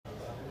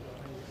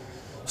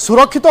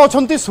सुरक्षित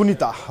अच्छा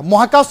सुनीता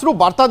महाकाशरू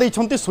वार्ता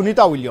देइछन्ति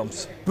सुनीता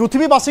विलियम्स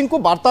पृथ्वीवासी को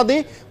वार्ता दे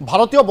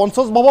भारतीय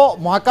वंशोद्भव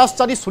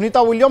महाकाशचारी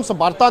सुनीता विलियम्स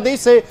वार्ता दे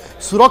से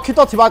सुरक्षित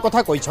थिबा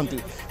कथा कहिछन्ति।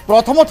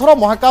 प्रथम थर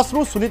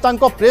महाकाशरू सुनीता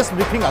प्रेस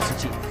ब्रीफिंग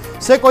आसीछि।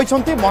 से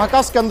कहिछन्ति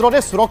महाकाश केन्द्र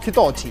रे सुरक्षित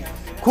अछि।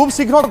 खूब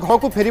शीघ्र घर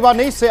को फेरिबा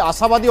नै से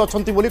आशावादी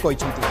अछन्ति बोली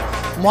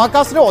कहिछन्ति।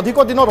 महाकाश रे अधिक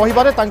दिन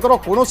रहिबारे तांकर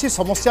कोनोसी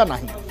समस्या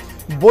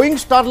नाही। बोइंग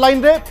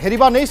स्टारलाइन रे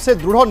फेरिबा नै से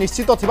दृढ़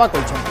निश्चित थिबा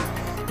कहिछन्ति।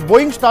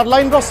 बोइंग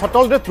स्टारलाइन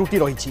सटल रे त्रुटि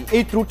रही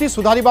एई त्रुटि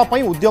सुधारिबा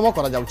पई उद्यम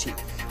करा जाउछि।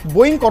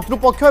 बोइंग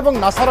कर्तृपक्ष एवं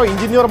नासार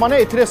इंजीनियर माने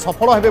एथिरे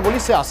सफल हेबे बोली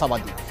से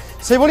आशावादी।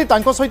 सेभली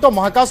तांको सहित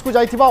महाकाश को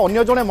जाइथिबा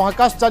अन्य जने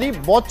महाकाशचारी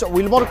बच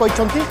विल्मर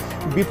कहिसंती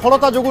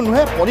विफलता जोगु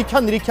नुहे परीक्षा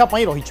निरीक्षा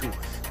पई रहिछु।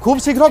 खूब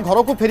शीघ्र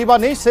घर को फेरिबा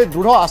नै से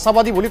दृढ़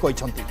आशावादी बोली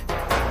कहिसंती।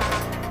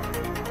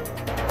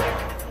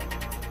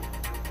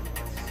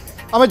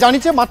 आमे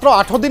जानिचे मात्र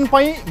 8 दिन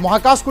पई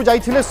महाकाश को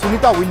जाइथिले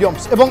सुनीता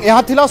विलियम्स एवं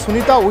यह थिला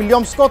सुनीता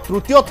विलियम्स को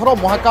तृतीय थर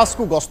महाकाश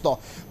को गस्त।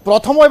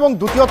 प्रथम एवं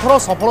द्वितीय थर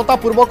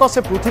सफलतापूर्वक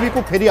से पृथ्वी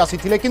को फेरी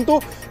आसीथिले किंतु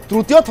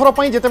तृतीय थर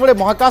पई जेतेबेले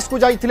महाकाश को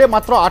जाइथिले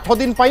मात्र 8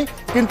 दिन पई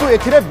किंतु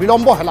एथिरे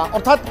विलंब हला।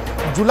 अर्थात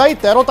जुलाई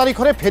 13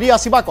 तारिख रे फेरी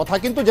आसीबा कथा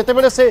किंतु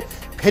जेतेबेले से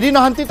फेरी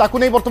नाहंती ताकु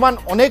नै वर्तमान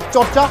अनेक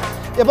चर्चा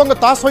एवं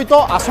ता सहित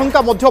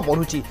आशंका मध्य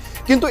बढ़ुची।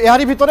 किंतु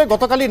एहारी भितरे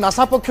गतकाली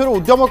नासा पक्षर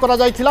उद्यम करा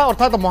जाइथिला।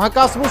 अर्थात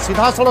महाकाश रु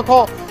सीधा सड़क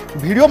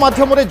वीडियो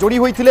माध्यम रे जोड़ी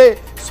होइथिले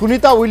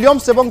सुनीता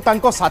विलियम्स एवं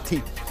तांको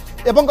साथी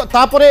एवं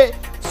तापरे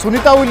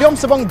सुनीता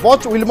विलियम्स एवं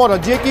बच विल्मर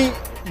जे कि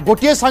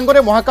गोटे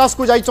सांगरे महाकाश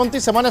को जाइचंती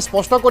सेमाने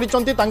स्पष्ट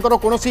करिचंती तांकर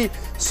कोनोसी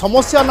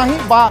समस्या नाही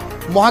बा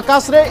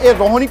महाकाश रे ए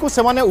रहणी को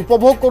सेमाने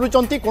उपभोग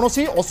करूचंती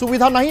कोनोसी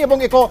असुविधा नाही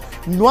एवं एक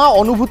नुआ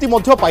अनुभूति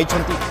मध्य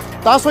पाइचंती।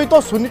 ता सहित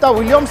सुनीता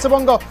विलियम्स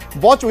एवं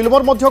बच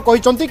विल्मर मध्य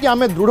कहिचंती कि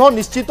आमे दृढ़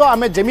निश्चित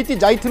आमे जेमिति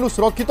जाइथिलु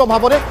सुरक्षित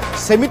भावरे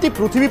सेमिति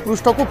पृथ्वी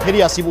पृष्ठ को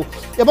फेरी आसीबु।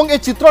 एवं ए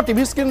चित्र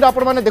टीवी स्क्रीन रे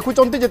आपण माने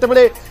देखुचंती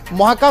जेतेबेले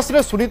महाकाश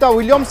रे सुनीता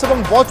विलियम्स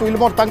एवं बच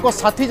विल्मर तांको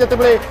साथी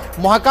जेतेबेले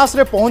महाकाश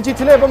रे पहुंची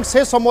थिले एवं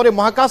से समय रे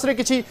महाकाश रे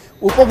किछि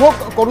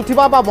उपभोग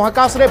करुथिबा बा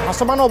महाकाश रे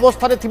भासमान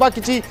अवस्था रे थिबा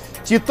किछि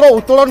चित्र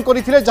उत्तोलन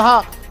करिथिले जहा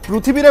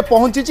पृथ्वी रे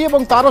पहुंची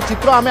एवं तार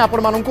चित्र आमे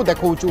आपण माननकु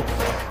देखौछु।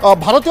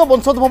 भारतीय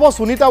वंशोद्भव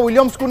सुनीता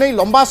विलियम्स को नहीं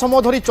लंबा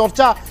समय धरी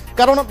चर्चा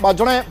कारण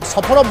जड़े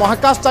सफल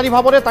महाकाशचारी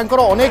भाव में तांकर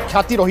अनेक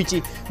ख्याति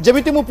रही।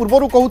 जमिति मु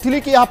पूर्व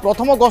कहूली कि यह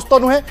प्रथम गस्त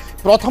नुहे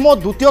प्रथम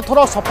द्वितीय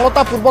थर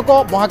सफलतापूर्वक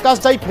महाकाश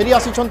जाई फेरी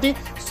आसी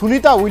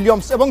सुनीता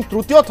विलियम्स एवं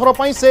तृतीय थर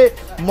पर से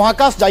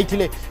महाकाश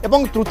जाइथिले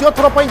एवं तृतीय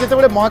थर पर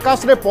जितेबाला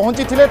महाकाश रे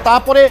पहुंची थिले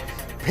तापरे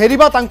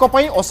फेरिबा तांको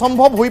पई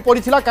असंभव होई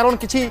पड़िथिला कारण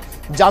किछि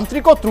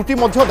यांत्रिक त्रुटि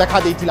मध्य देखा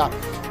देइथिला।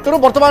 तेणु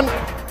वर्तमान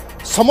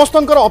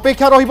समस्तंकर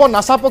अपेक्षा रहिबो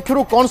नासा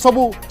पक्षरु कोन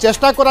सबु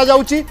चेष्टा करा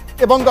जाउची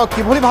एवं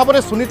किभली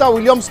भाबरे सुनीता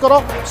विलियम्स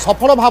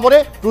सफल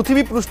भाबरे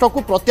पृथ्वी पृष्ठ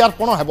को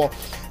प्रत्यार्पण हेबो।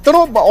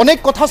 तेणु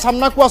अनेक कथा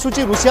सामना को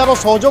आसुची रूसियार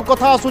सहयोग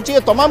कथा आसुची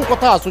तमाम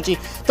कथा आसुची।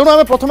 तेणु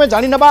आमे प्रथमे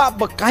जानि नबा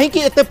काहे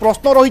कि एते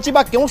प्रश्न रहिची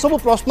बा केउ सबु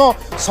प्रश्न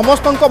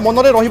समस्तंक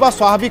मनरे रहिबा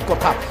स्वाभाविक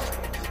कथा।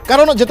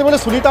 कारण जितेबाला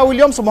सुनीता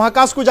विलियम्स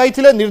महाकाश को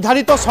जाइथिले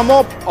निर्धारित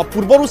समय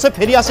पूर्वर से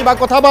फेरी आसीबा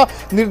कथा बा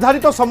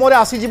निर्धारित समय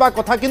आसी जिबा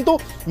कथा किंतु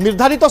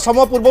निर्धारित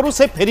समय पूर्वर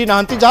से फेरी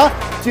नाहंती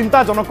जहाँ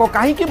चिंताजनक।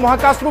 कहीं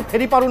महाकाश रु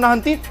फेरी पारु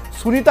नाहंती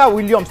सुनीता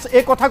विलियम्स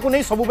ए कथा को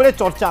नहीं सबुबेले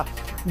चर्चा।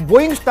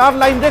 बोइंग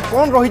स्टारलाइन रे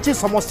कौन रही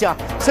समस्या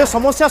से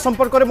समस्या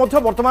संपर्क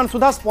में वर्तमान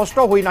सुधा स्पष्ट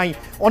होई नाही।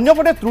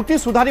 अन्यपटे त्रुटि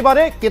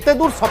सुधारिबारे केते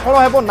दूर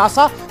सफल हेबो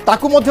नासा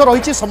ताकू मध्य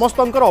रही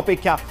समस्तंकर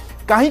अपेक्षा।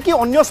 कहीं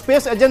अन्य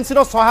स्पेस एजेन्सी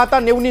सहायता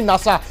नेउनी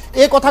नासा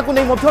ए कथा को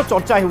नहीं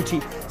चर्चा होउछि।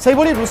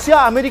 सेहिभली रूसिया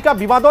अमेरिका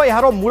विवाद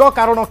यार मूल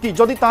कारण कि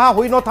जदि ताहा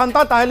होई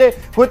नथांता ताहेले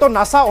होयतो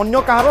नासा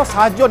अन्य काहार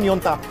साहाय्य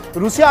नियंता।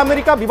 रूसिया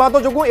अमेरिका विवाद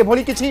जोगु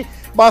एभली किछि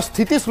बा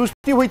स्थिति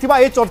सृष्टि होइथिबा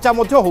ए चर्चा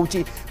मध्य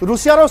होउछि।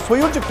 रूसियार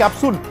सोयुज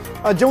कैप्सूल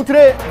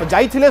जोथिरे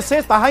जाइथिले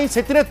से ताहा ही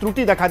सेतिरे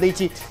त्रुटि देखा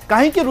देइछि।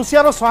 काहेकि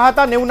रूसियार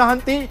सहायता नेउ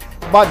नाहंती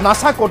बा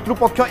नासा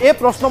कर्तृपक्ष ए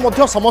प्रश्न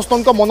मध्य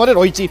समस्तंक मनरे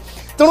रहिछि।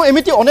 तेणु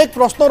एमिति अनेक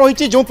प्रश्न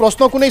रही जो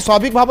प्रश्न को नहीं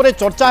स्वाभाविक भाव में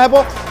चर्चा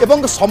हेबो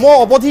एवं समय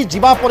अवधि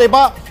जीवा परे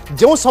बा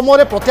जो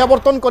समय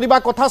प्रत्यावर्तन करने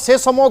कथा से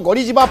समय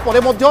गड़ी जीवा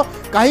परे मध्य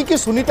कहीं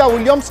सुनीता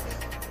विलियम्स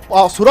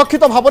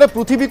सुरक्षित भाव में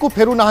पृथ्वी को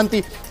फेरू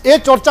नाहंती ए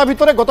चर्चा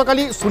भितर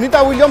गतकाली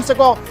सुनीता विलियम्स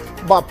एक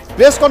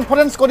प्रेस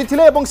कॉन्फ्रेंस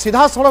करथिले एवं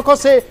सीधा सड़क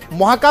से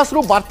महाकाश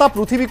रु वार्ता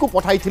पृथ्वी को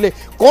पठाइथिले।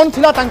 कौन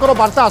थिला तांकर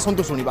वार्ता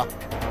आसंतु सुनिबा।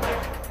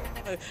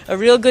 A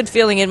real good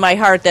feeling in my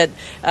heart that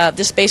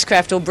the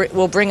spacecraft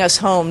will bring us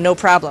home, no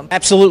problem.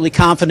 Absolutely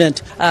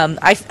confident.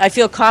 I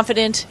feel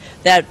confident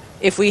that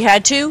if we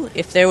had to,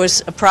 if there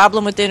was a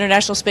problem with the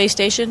International Space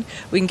Station,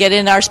 we can get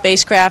in our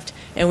spacecraft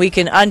and we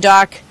can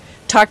undock,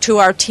 talk to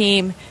our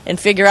team, and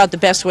figure out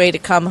the best way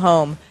to come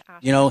home.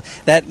 You know,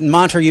 that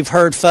mantra you've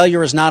heard,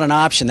 failure is not an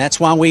option. That's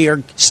why we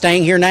are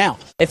staying here now.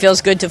 It feels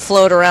good to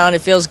float around.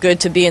 It feels good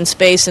to be in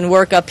space and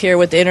work up here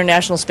with the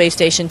International Space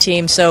Station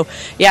team. So,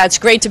 yeah, it's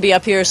great to be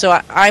up here. So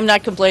I'm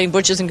not complaining.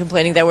 Butch isn't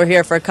complaining that we're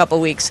here for a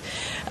couple weeks,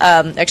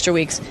 extra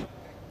weeks.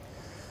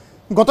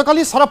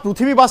 गतकाली सारा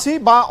पृथ्वीवासी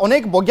बा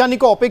अनेक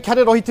वैज्ञानिक अपेक्षा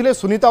रही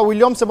Sunita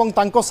Williams एवं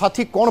तांको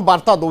साथी कौन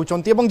वार्ता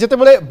दौरान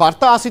जितेबाला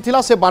वार्ता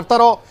आसीथिला से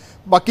वार्तार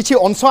किसी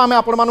अंश आम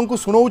आपको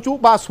शुणाऊँ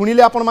बा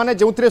शुणिले आपण मैंने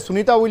जो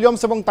सुनीता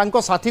विलियम्स और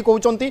तांको साथी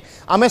कहते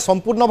आम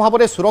संपूर्ण भाव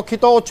में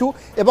सुरक्षित अच्छू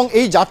एवं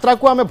यही यात्रा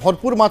को आम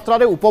भरपूर मात्रा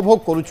उपभोग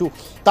करुचु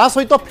ता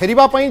सहित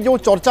फेरवाई जो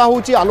चर्चा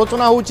होची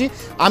आलोचना होची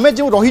आम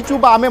जो रहीचु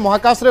बा आम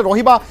महाकाश रे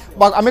रहिबा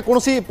बा आम कौन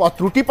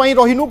त्रुटि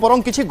रहीनु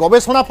बरं किसी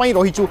गवेषणा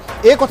रहीचु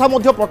ए कथा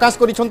प्रकाश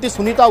करिसेंती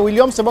सुनीता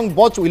विलियम्स और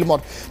बच विलमर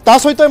ता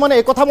सहित मैंने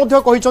एक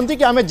कहते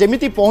कि आम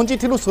जमी पहुँची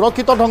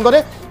सुरक्षित ढंग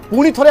से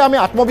पुणी थे आम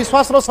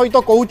आत्मविश्वास सहित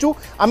कहूँ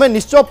आम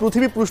निश्चय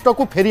पृथ्वी पृष्ठ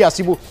को फेरी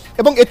आसबू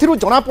एवं एथिरू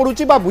जना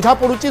पड़ुची बा बुझा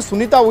पड़ुची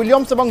सुनीता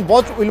विलियम्स और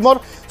बच विलमर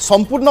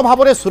संपूर्ण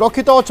भाव में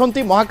सुरक्षित अच्छा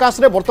महाकाश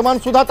रे वर्तमान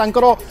सुधा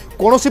तांकर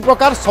कौनसी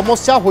प्रकार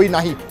समस्या होई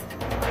नाही।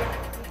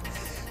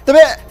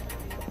 तेबे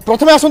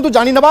प्रथमे आसतु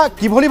जानी नबा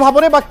किभली भाव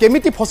में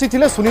केमिति फसी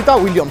थिले सुनीता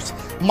विलियम्स।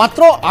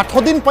 मात्र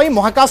 8 दिन पई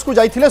महाकाश को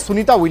जाइथिले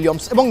सुनीता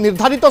विलियम्स एवं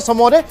निर्धारित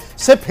समय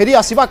से फेरी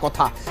आसिबा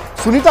कथा।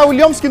 सुनीता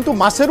विलियम्स किंतु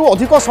मासेरु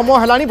अधिक समय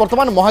हेलानी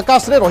वर्तमान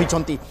महाकाश रे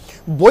रहिछंती।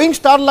 बोइंग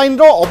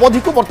स्टारलाइनर अवधि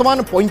को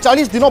वर्तमान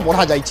 45 दिन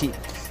बढ़ा जाइछि।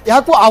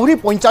 एहाकु आहुरी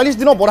 45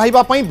 दिन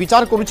बढ़ाइबा पई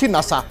विचार करुछि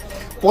नासा।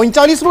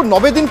 45 रु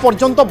 90 दिन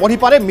पर्यंत बढ़ी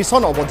पारे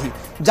मिशन अवधि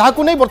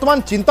जहां नहीं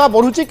वर्तमान चिंता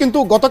बढ़ुची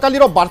किंतु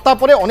गतकालीर वार्ता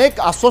पर अनेक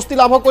आश्वस्ति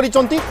लाभ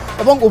करिसंती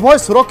एवं उभय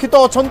सुरक्षित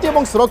अछंती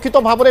एवं सुरक्षित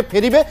भाव में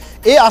फेरिबे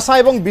ए आशा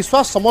एवं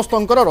विश्वास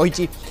समस्तंकर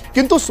रहिछि।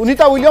 किंतु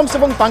सुनीता विलियम्स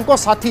एवं तांको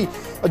साथी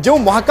जो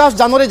महाकाश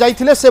जानरे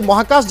जाइथिले से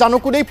महाकाश जान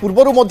को नहीं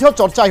पूर्वरु मध्य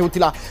चर्चा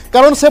होउथिला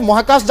कारण से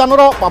महाकाश जानर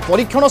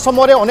परीक्षण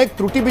समय अनेक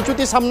त्रुटि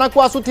विच्युति सामना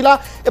को आसुथिला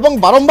एवं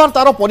बारंबार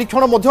तार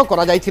परीक्षण मध्य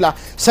करा जाइथिला।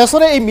 शेष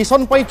में यह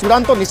मिशन पर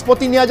चूड़ांत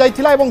निष्पत्ति निया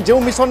जाइथिला एवं जो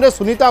मिशन रे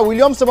सुनीता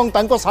विलियम्स एवं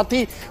तांको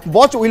साथी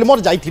बच विलमर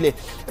जाइथिले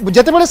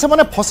जेतेबेले से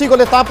माने फसी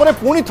गले तापरे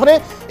पुणी थरे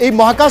एई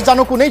महाकाश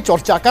जान को नहीं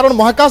चर्चा कारण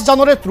महाकाश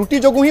जानरे त्रुटि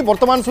जोगु ही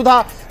वर्तमान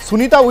सुधा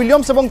सुनीता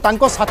विलियम्स एवं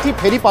तांको साथी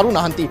फेरी पारु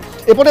नाहंती।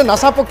 एपटे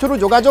नासा पक्षरु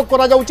जोगाजोग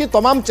करा जाउची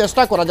तमाम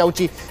चेष्टा करा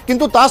जाउची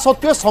किंतु ता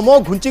सत्वे समय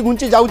घुंची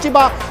घुंची जाउची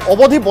बा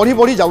अवधि बढ़ी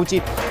बढ़ी जाउची।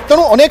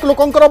 तेणु अनेक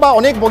लोकंकर बा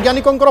अनेक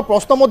वैज्ञानिकंकर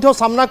प्रश्न मध्य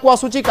सामना को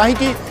आसुची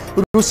कहीं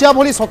रूसिया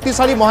भली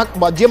शक्तिशाली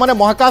जे माने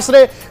महाकाश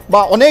रे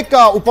बा अनेक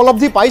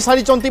उपलब्धि पाई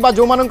सारी बा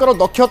जो मानकर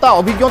दक्षता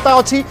अभिज्ञता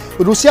अच्छी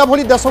रूसिया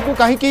भली देश को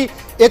कहीं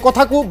ए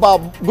कथा को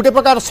गोटे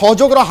प्रकार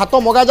सहयोग हाथ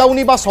मगा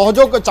जाऊनी बा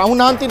सहयोग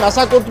चाहूना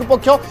नासा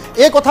कर्तृपक्ष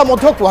ए कथा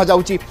मध्य कह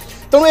जाउची।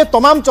 तेणु ए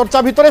तमाम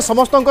चर्चा भितर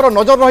समस्तंकर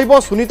नजर रहिबो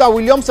सुनीता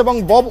विलियम्स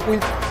एवं बब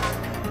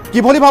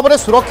किभली भाव में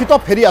सुरक्षित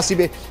फेरी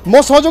आसबे।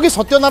 मो सहयोगी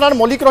सत्यनारायण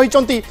मल्लिक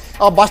रही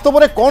वास्तव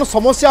में कौन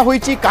समस्या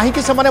होईची कहीं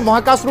से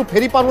महाकाश रु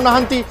फेरी पारु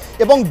नाहंती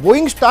एवं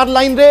बोइंग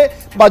स्टारलाइन रे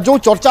जो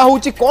चर्चा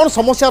होची कौन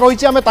समस्या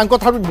रही आम तांको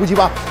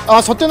बुझिबा।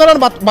 सत्यनारायण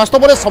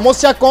वास्तव में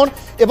समस्या कौन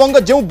एवं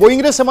जो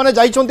बोइंग रे से माने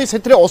जाइचंती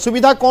सेथिरे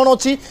असुविधा कौन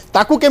अछि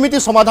ताकू केमिति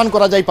समाधान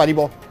करा जाई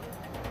पारिबो।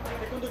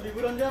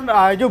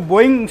 जो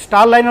बोइंग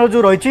स्टारलाइनर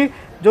जो रही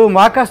जो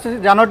महाकाश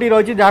यानटी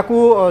रही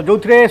जहाँ जो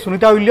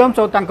सुनीता विलियम्स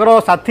और तांकर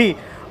साथी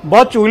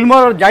बच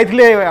विलमर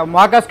जाइथिले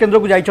महाकाश केन्द्र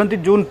को जाइछंती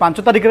जून 5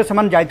 तारिख रे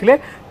समान जाइथिले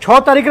 6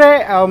 तारिख रे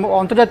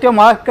अंतर्जातीय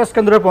महाकाश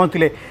केन्द्र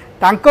पहुँचले।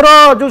 तांकर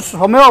जो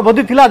समय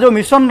अवधि थिला जो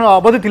मिशन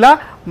अवधि थिला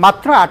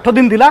मात्र 8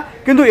 दिन थिला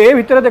किंतु ए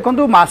भितर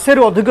देखंतु मासे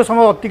रु अधिक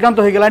समय अतिक्रांत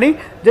हो गलानी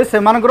जे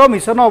सेमानकर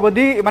मिशन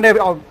अवधि माने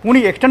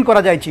पुणी एक्सटेंड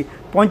करा जायछि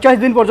 50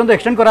 दिन पर्यंत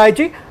एक्सटेंड करा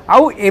जायछि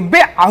आउ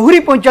एबे आहुरी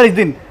 45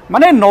 दिन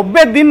माने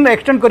 90 दिन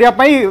एक्सटेंड करिया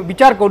पई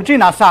विचार करूची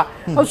नासा।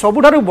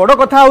 सबुठारु बड़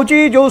कथा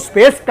होची जो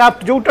स्पेस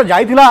क्राफ्ट जोटा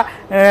जाइथिला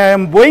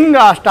बोइंग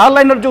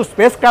स्टारलाइनर जो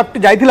स्पेस क्राफ्ट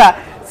जाइथिला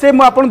से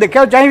मुझे आपको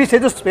देखा चाहिए से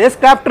जो स्पेस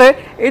क्राफ्ट रे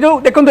ये जो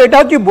देखो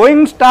यहाँ हूँ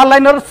बोइंग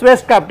स्टारलाइनर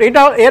स्पेस क्राफ्ट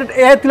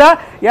यहाँ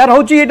यार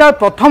हूँ यहाँ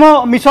प्रथम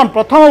मिशन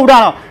प्रथम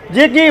उड़ान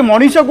जे कि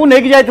मनीष को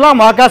लेकिन जाइथिला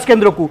महाकाश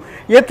केन्द्र को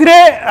ये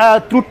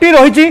त्रुटि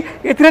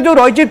रही जो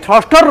रही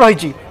थ्रस्टर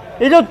रही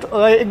ये जो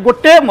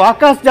गोटे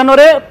महाकाश यान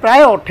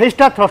प्राय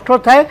 28टा थ्रस्टर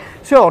थाए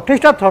से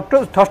 28टा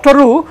थ्रस्टर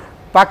रु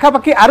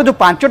पाखापाखि आर जो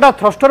 5टा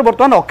थ्रस्टर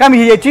बर्तमान अकामी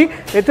हो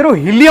जाए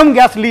हिलियम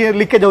गैस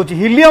लिकेज हो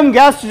हिलियम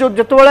गैस जो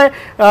जिते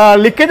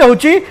लिकेज हो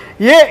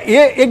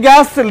ये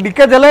गैस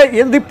लिकेज है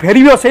ये जब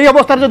फेर से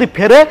अवस्था जब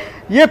फेरे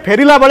ये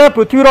फेरला बेले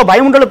पृथ्वीर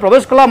वायुमंडल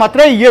प्रवेश कला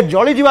मात्रे ये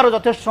जली जीवार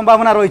यथेष्ट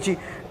संभावना रही।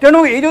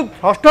 तेणु ये जो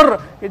थ्रस्टर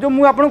ये जो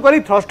मुझे आपको कही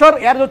थ्रस्टर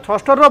यार जो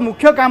थ्रस्टर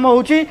मुख्य काम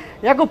हो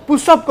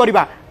पुशअप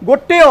करवा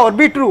गोटे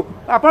ऑर्बिट रु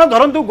आपड़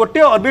धरतु गोटे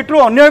ऑर्बिट रु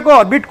अन्य एक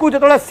ऑर्बिट को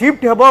जो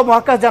शिफ्ट हो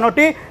महाकाश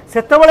यानटी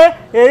से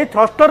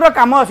थ्रस्टर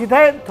काम आसी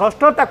थाए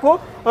थ्रस्टर ताको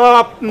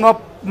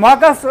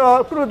महाकाश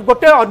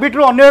गोटे ऑर्बिट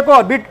रु अन्य एक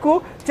ऑर्बिट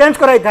को चेंज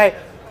कराई थाए।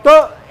 तो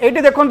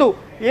ये देखु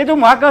ये जो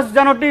महाकाश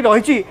यानटी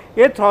रही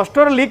ये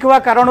थ्रस्टर लीक हुआ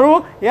कारण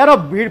यार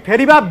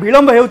फेरवा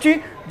विलंब हो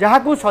जहाँ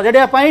को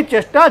सजाड़ापी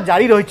चेष्टा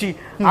जारी रही।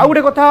 आउ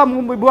गोटे कथा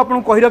आपको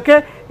कही रखे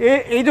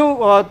ये जो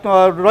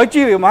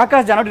रही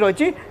महाकाश यानटी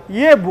रही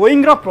ये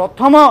बोइंग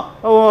प्रथम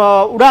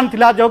उड़ान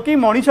थिला जो कि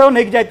मनीष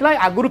नहीं जाइला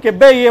आगुरी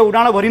केबे ये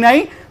उड़ान भरी ना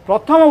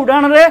प्रथम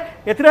उड़ान रे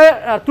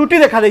त्रुटि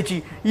देखा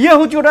देछि ये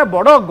हूँ गोटे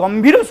बड़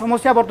गंभीर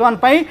समस्या बर्तमान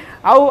पाई।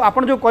 आउ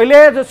आपन जो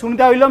कहले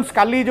सुनीता विलियम्स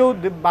काली जो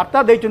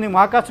वार्ता देइछन्ती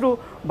महाकाश रु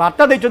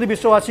वार्ता देइछन्ती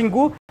विश्ववासी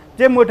को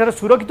जे मुझे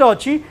सुरक्षित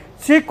अच्छी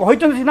सी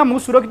कहते सीना मु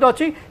सुरक्षित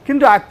अच्छी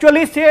किंतु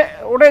एक्चुअली सी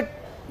गोटे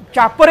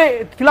चापरे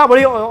थिला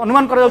बड़ी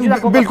अनुमान करा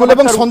जाउछि बिल्कुल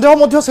एवं संदेह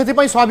मध्य सेति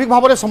स्वाभाविक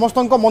भाव में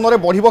समस्तक मनरे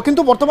बढ़िबो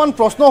किंतु वर्तमान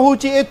प्रश्न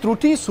होउछि ए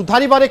त्रुटि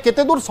सुधारिबारे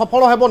केते दूर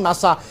सफल हेबो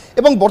नासा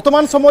एवं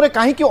वर्तमान समय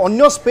काहे कि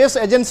अन्य स्पेस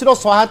एजेंसी रो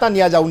सहायता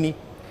निया जाउनी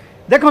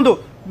देखंतु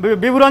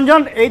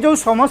विभुरंजन ए जो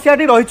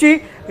समस्याटी रही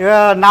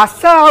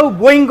नासा और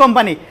बोइंग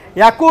कंपनी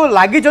या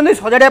लगी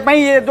सजाड़ा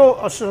ये जो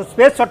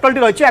स्पेस शटल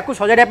रही है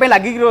सजाड़ा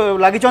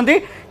लगी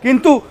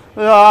किंतु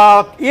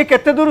ये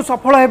केते दूर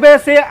सफल हे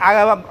से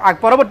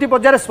परवर्ती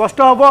पर्यायर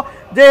स्पष्ट हम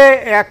जे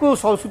या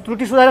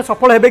त्रुटि सुधार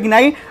सफल हे कि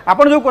नहीं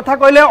आपड़ जो कथा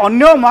कहले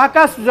अन्य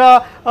महाकाश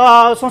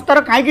संस्थार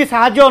कहीं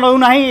साहाय्य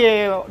नौना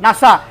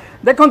नासा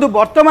देखो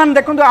बर्तमान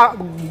देखो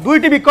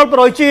दुईटी विकल्प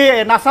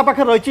रही नासा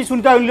पाखे रही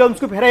सुनीता विलियम्स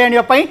को फेराई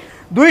आने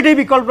दुईटी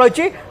विकल्प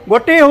रही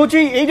गोटे हूँ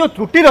ये जो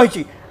त्रुटि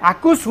रही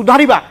आपको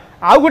सुधारिबा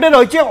आउ गोटे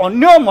रही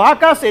अन्य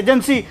महाकाश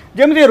एजेंसी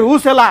जमी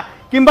रूस है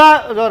किंबा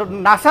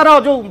नासार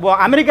जो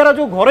अमेरिकार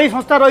जो घरोई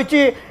संस्था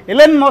रही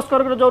एलन मस्क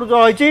जो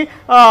रही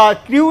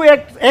क्रू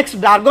एक्स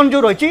ड्रैगन जो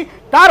रही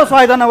तार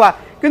सहायता नवा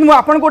किंतु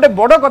आपन गोटे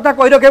बड़ कथा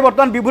कही रखे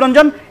बर्तमान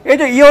विभुरंजन ये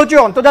जो ये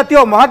हूँ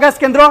अंतर्जातीय महाकाश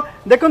केन्द्र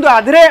देखो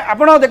आधे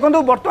आप देखो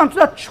बर्तमान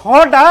सुधा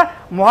 6टा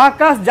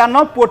महाकाश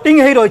जान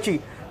पोटिंग हो रही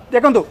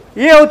देखो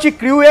ये हूँ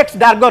क्रू एक्स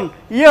ड्रैगन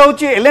ये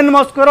हूँ एलन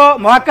मस्कर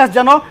महाकाश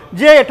जान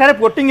जे एठारे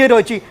पोटिंग हो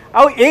रही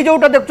आउ ये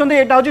जोटा देखते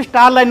यहाँ हूँ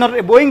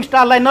स्टारलाइनर बोइंग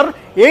स्टारलाइनर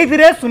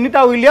ये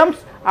सुनीता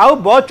विलियम्स आउ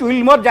बच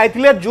विलमोर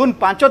जाइथिले जून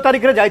 5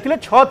 तारिख रे जाइथिले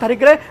 6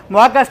 तारिख रे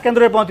महाकाश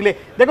केन्द्र में पहुँचले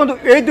देखो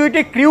ये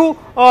दुईटी क्रू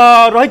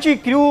रही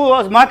क्रू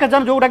महाकाश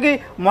जान जोटा कि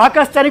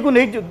महाकाशचारी को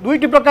नहीं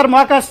दुईटी प्रकार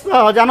महाकाश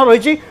जान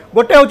रही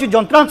गोटे हूँ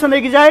जंत्रांश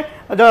नहीं जाए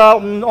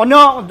अन्य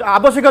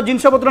आवश्यक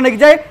जिनपतर नहीं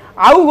जाए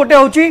आउ गोटे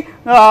हूँ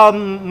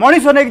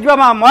मनीष नहीं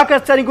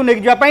महाकाशचारी को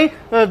नहीं जावाई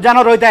जान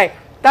रही है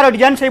तार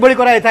डिजाइन से भाई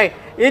कराई था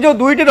ये जो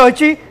दुईटी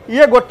रही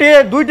ये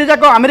गोटे दुईटी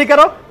जाक अमेरिकार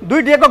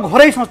दुईटी जाक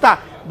घरोई संस्था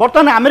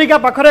बर्तमान अमेरिका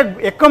पाखरे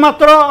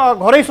एकमात्र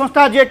घरोई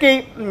संस्था जे कि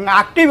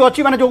एक्टिव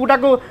अच्छी माने जोटा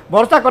को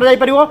भरोसा कर जाई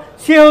परिवो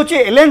सी हूँ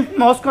एलन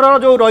मस्कर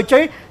जो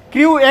रही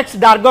क्रू एक्स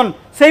ड्रैगन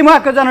से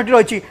महाकाशयान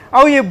रही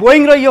आउ ये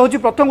बोइंग ये हूँ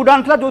प्रथम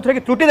उड़ान था जो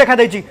त्रुटि देखा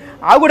देती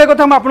आउ गोटे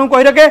कथा आपको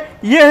कही रखे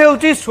ये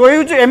हूँ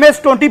सोयूज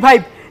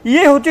MS-25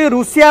 ये हूँ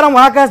रूसियार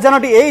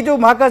महाकाशयान ये जो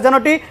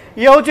महाकाशयान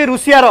ये हूँ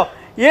रूसियार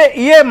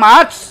ये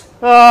मार्च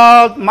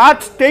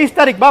 23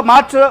 तारिख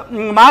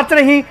मार्च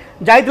रे ही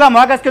जाइला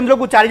महाकाश केन्द्र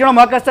को 4 जन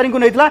महाकाशचारी को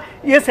नहीं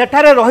ये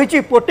सेठारे रही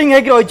पोटिंग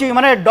होगी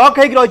माने डक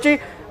होगी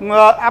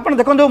आप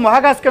देखो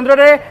महाकाश केन्द्र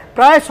में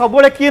प्राय सब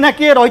किए ना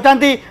किए रही था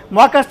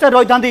महाकाशचारी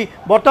रही था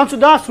बर्तमान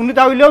सुधा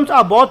सुनीता विलियम्स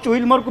और बच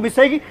विलमोर को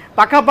मिसई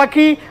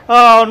पाखापाखि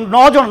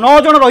 9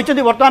 जन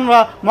रही बर्तमान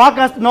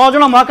महाकाश 9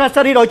 जन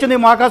महाकाशचारी रही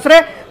महाकाश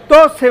रे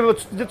तो से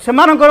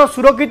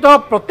सुरक्षित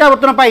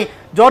प्रत्यावर्तन पाई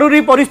जरूरी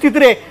परिस्थिति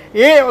रे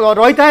ये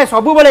रही था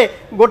सबु बेले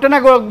गोटे ना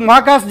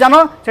महाकाश जान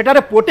सेठारे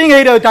पोटिंग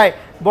हो रही है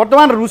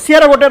बर्तमान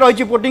रूसियार गोटे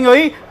रही पोटिंग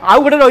होई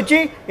आउ गोटे रही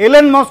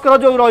एलन मस्कर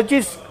जो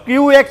रही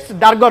क्रू एक्स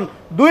ड्रैगन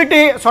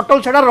दुईटी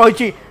सटल सेटा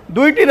रही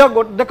दुईटी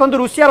देखो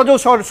रूसियार जो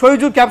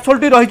सोयूज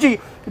कैप्सूलटी रही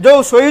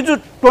जो सोयूज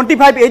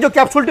 25 ये जो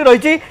कैप्सूलटी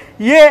रही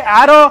ये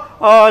आर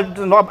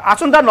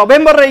आसंता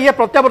नवेम्बर रे ये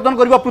प्रत्यावर्तन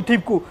कर पृथ्वी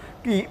को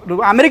कि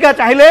अमेरिका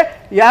चाहिए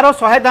यार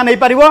सहायता नहीं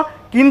पार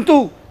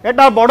किंतु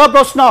एटा बड़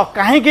प्रश्न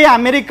कहीं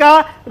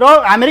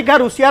अमेरिका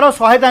रूसियार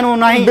सहायता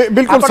ना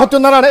बिल्कुल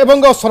सत्यनारायण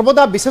एवं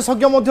सर्वदा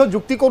विशेषज्ञ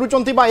जुक्ति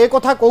करुचंती बा एक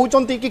कथा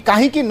कहउचंती कि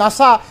कहीं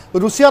नासा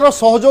रूसियार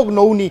सहयोग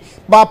नौनी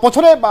बा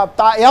पछरे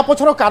या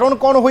पछर कारण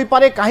कौन होई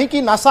पारे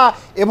कहीं नासा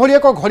एभली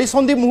एक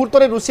घड़ीसंधि मुहूर्त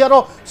में रूसियार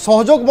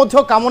सहयोग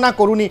मध्य कामना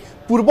करूनी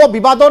पूर्व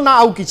विवाद ना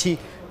आउ किछि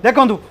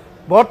देखंतु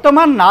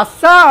वर्तमान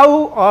नासा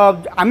आउ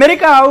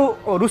अमेरिका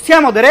आउ रूसिया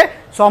मध्य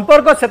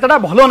संपर्क सेतटा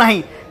भलो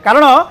नाही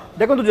कारण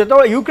देखो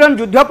जो यूक्रेन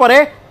युद्ध पर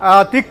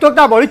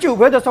तिक्तता बढ़ी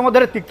उभय देश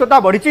मध्य तिक्तता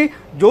बढ़ी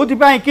जो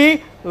कि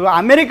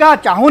अमेरिका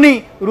चाहूनी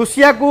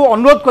रूसिया को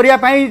अनुरोध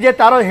करने जे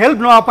तार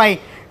हेल्प नापाई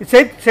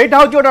से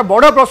हूँ गोटे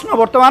बड़ प्रश्न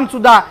वर्तमान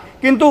सुधा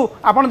किंतु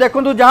आपण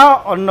देखो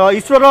जहाँ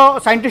इसरोर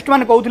साइंटिस्ट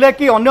मैंने कहते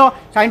कि अन्य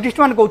साइंटिस्ट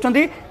मैंने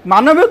कहते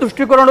मानवीय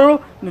दृष्टिकोण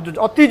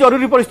अति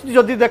जरूरी परिस्थिति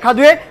जदि देखा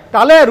दिए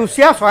ताले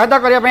रूसिया सहायता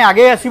करने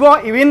आगे आसो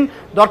इवन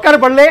दरकार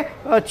पड़े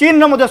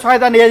चीन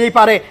सहायता नहीं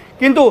पारे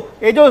किंतु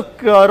ये जो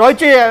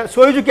रही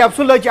सोयूज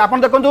कैप्सूल रही आप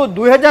देखो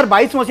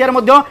 2022 मसीह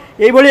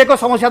एक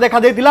समस्या देखा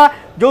देता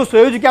जो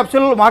सोयूज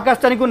कैप्सूल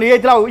महाकाशचारी को नहीं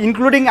जाता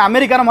इनक्लूडिंग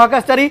अमेरिकार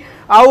महाकाशचारी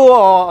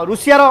आउ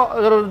रूसियार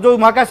जो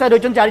महाकाशचारी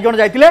रही 4 जन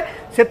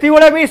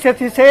जाते भी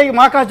से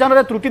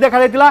महाकाशयान त्रुटि देखा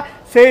देता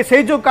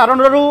से जो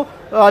कारण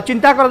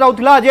चिंता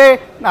करा जे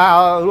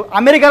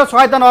अमेरिकार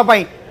सहायता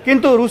नापाई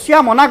किंतु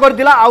रूसिया मना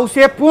करथिला आउ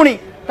से पुणी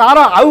तार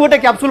आउ गोटे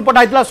कैप्सूल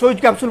पठाइला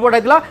सोयूज कैप्सूल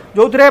पठाइला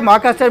जो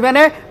महाकाशचारी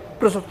मैंने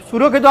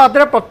सुरक्षित हाथ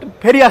में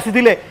फेरी आसी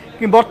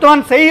कि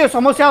बर्तमान से ही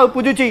समस्या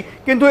उपुजुची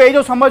किंतु ये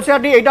जो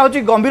समस्याटी यहाँ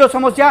हूँ गंभीर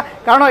समस्या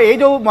कारण ये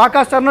जो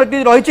महाकाशयान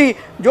रही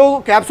जो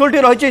कैप्सूलटी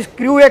रही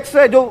क्रू एक्स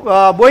जो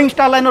बोइंग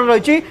स्टारलाइनर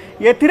रही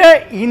ये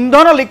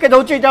इंधन लिकेज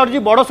होती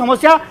बड़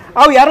समस्या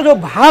आउ यार जो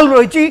भाल्व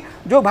रही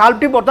जो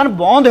भाल्वटी बर्तमान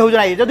बंद हो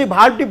जाए जदि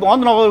भाल्वटी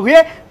बंद न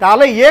हुए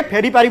ताले ये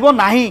फेरी पारिबो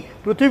नाही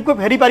पृथ्वी को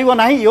फेरी पारिबो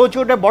नाही ये हूँ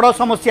गोटे बड़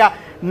समस्या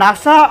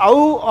नासा आउ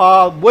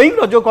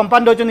बोइंग जो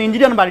कंपनी रही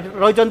इंजीनियर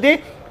रही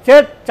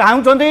से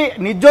चाहते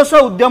निजस्व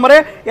उद्यम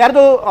यार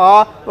जो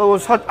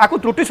आपको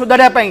त्रुटि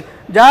सुधारा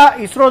जहाँ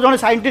इसरो जड़े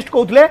साइंटिस्ट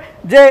कहते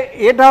जे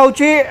यहाँ हूँ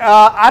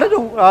आर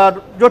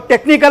जो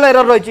टेक्निकल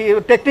एरर रही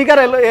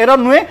टेक्निकल एरर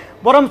नुहे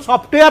बरम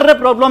सॉफ्टवेयर रे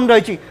प्रॉब्लम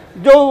रही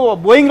जो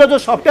बोइंग जो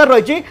सॉफ्टवेयर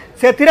रही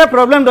से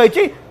प्रॉब्लम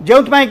रही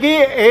जो कि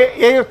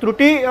ये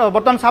त्रुटि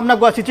बर्तमान सामना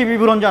को आसी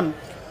विभुरंजन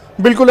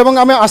बिल्कुल एवं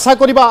आम आशा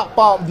करिबा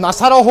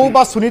नासार हो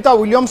बा सुनीता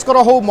विलियम्स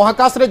हो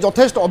महाकाश रे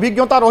यथेष्ट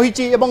अभिज्ञता रही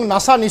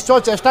नासा निश्चय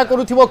चेष्टा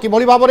करुथिबो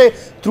किभली भाबरे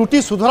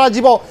त्रुटि सुधरा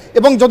जीवो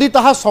एवं जदि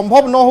ताहा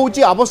संभव न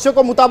होउची आवश्यक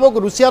मुताबक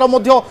रूसियार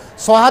मध्य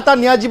सहायता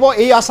निया जीवो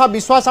एई आशा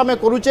विश्वास आमे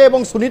करूचे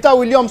एवं सुनीता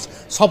विलियम्स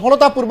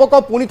सफलता पूर्वक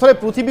पुणी थरे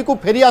पृथ्वी को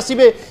फेरी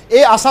आसीबे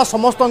ए आशा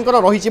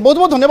समस्तंकर रही। बहुत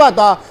बहुत धन्यवाद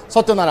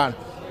सत्यनारायण।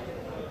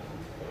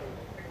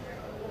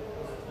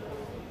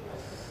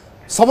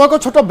 समय को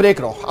छोट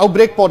ब्रेक रो आ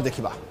ब्रेक पर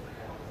देखिबा।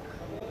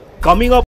 Coming up